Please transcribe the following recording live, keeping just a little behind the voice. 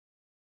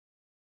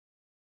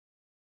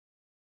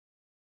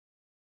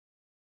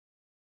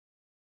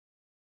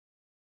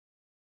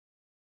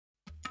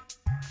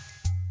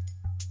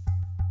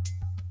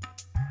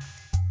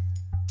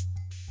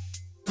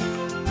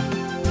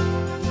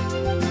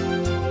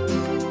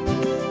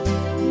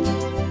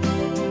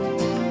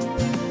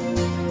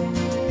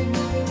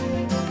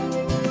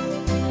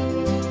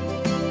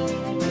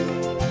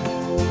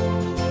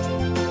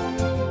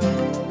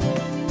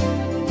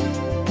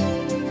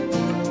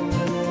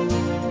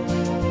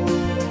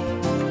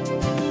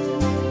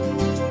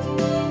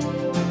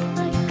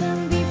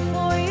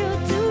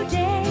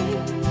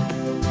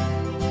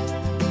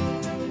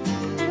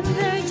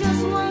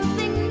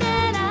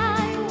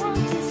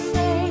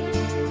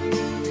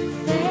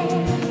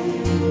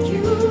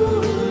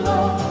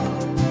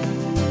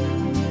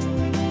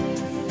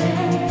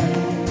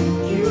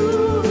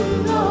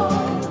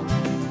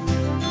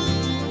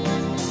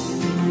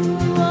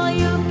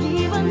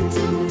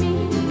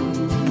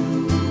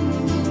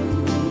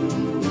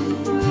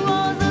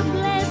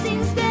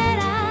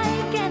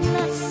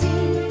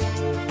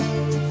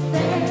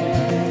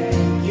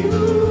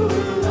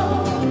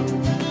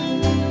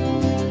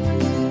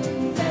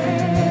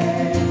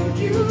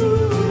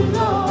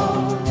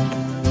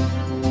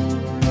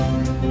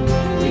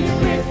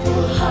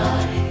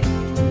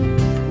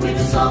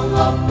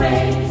of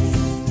praise.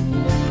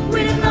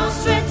 With an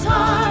outstretched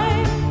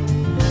arm,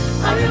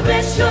 I will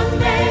bless your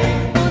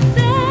name. Oh,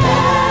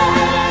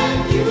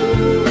 thank you,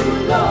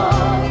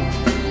 Lord.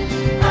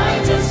 I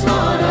just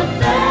wanna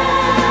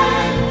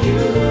thank you,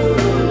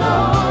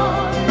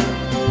 Lord.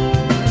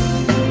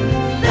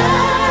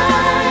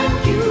 Thank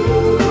you,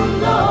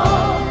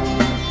 Lord.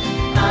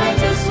 I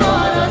just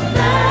wanna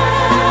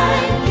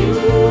thank you,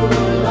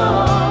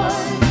 Lord.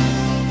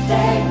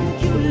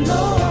 Thank you,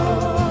 Lord.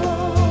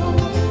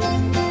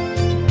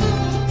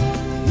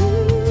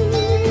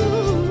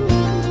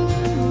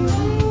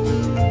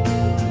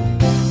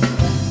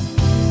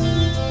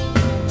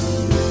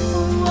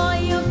 What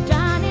you've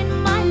done in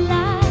my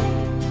life,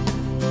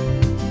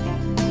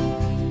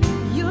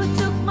 you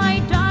took my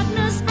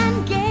darkness and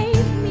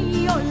gave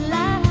me your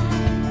light.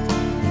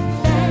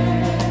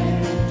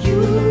 Thank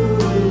you,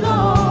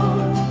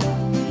 Lord.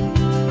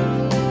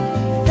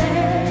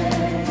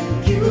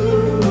 Thank you,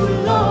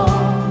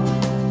 Lord.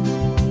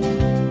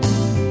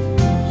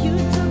 You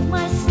took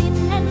my sin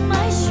and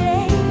my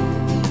shame.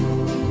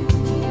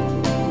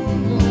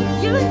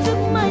 You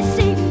took my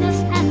sickness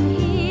and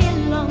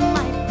healed all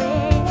my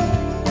pain.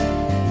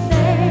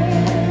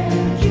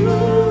 Thank you,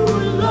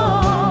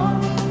 Lord.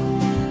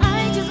 I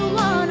just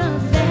wanna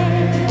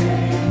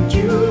thank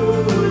you,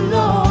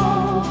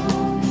 Lord.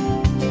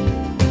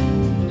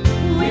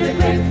 With a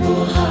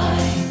grateful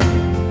heart,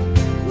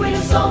 with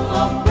a song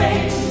of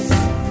praise,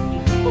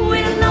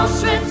 with an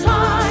outstretched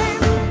arm,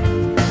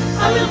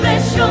 I will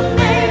bless your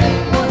name.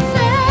 Oh,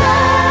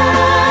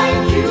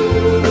 thank you,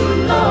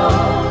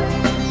 Lord.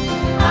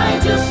 I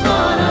just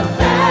wanna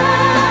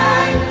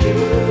thank you,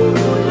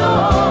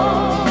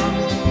 Lord.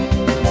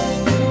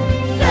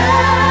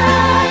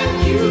 Thank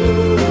you,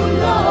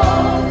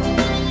 Lord.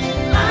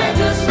 I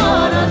just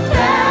wanna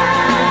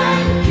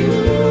thank you,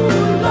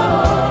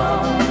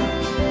 Lord.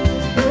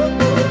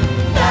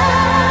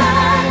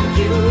 Thank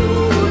you,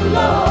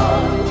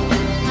 Lord.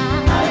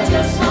 I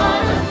just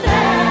wanna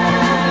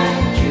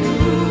thank you,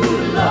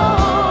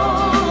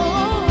 Lord.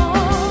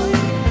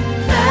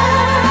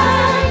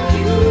 Thank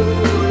you,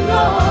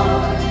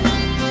 Lord.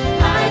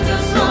 I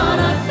just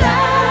wanna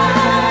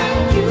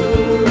thank you,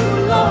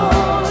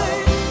 Lord.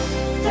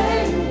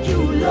 Thank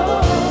you,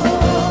 Lord.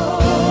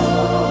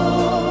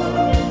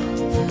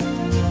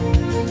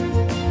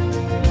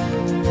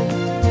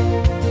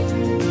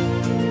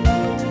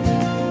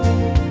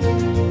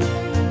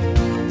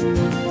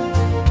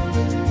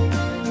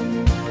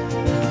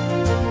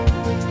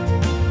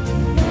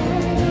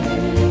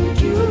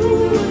 Thank you,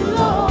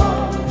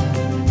 Lord.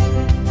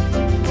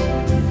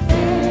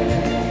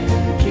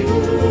 Thank you,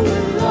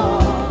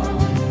 Lord.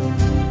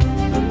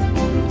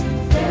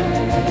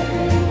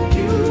 Thank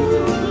you,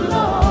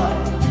 Lord.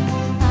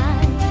 I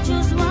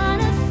just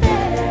wanna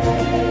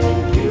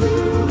thank you,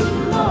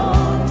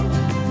 Lord.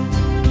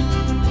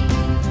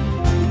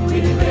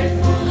 With a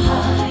grateful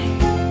heart,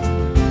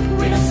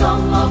 with a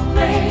song of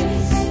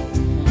praise,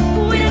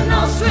 with an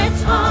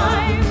outstretched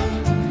arm,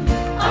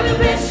 I will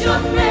bless your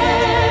name.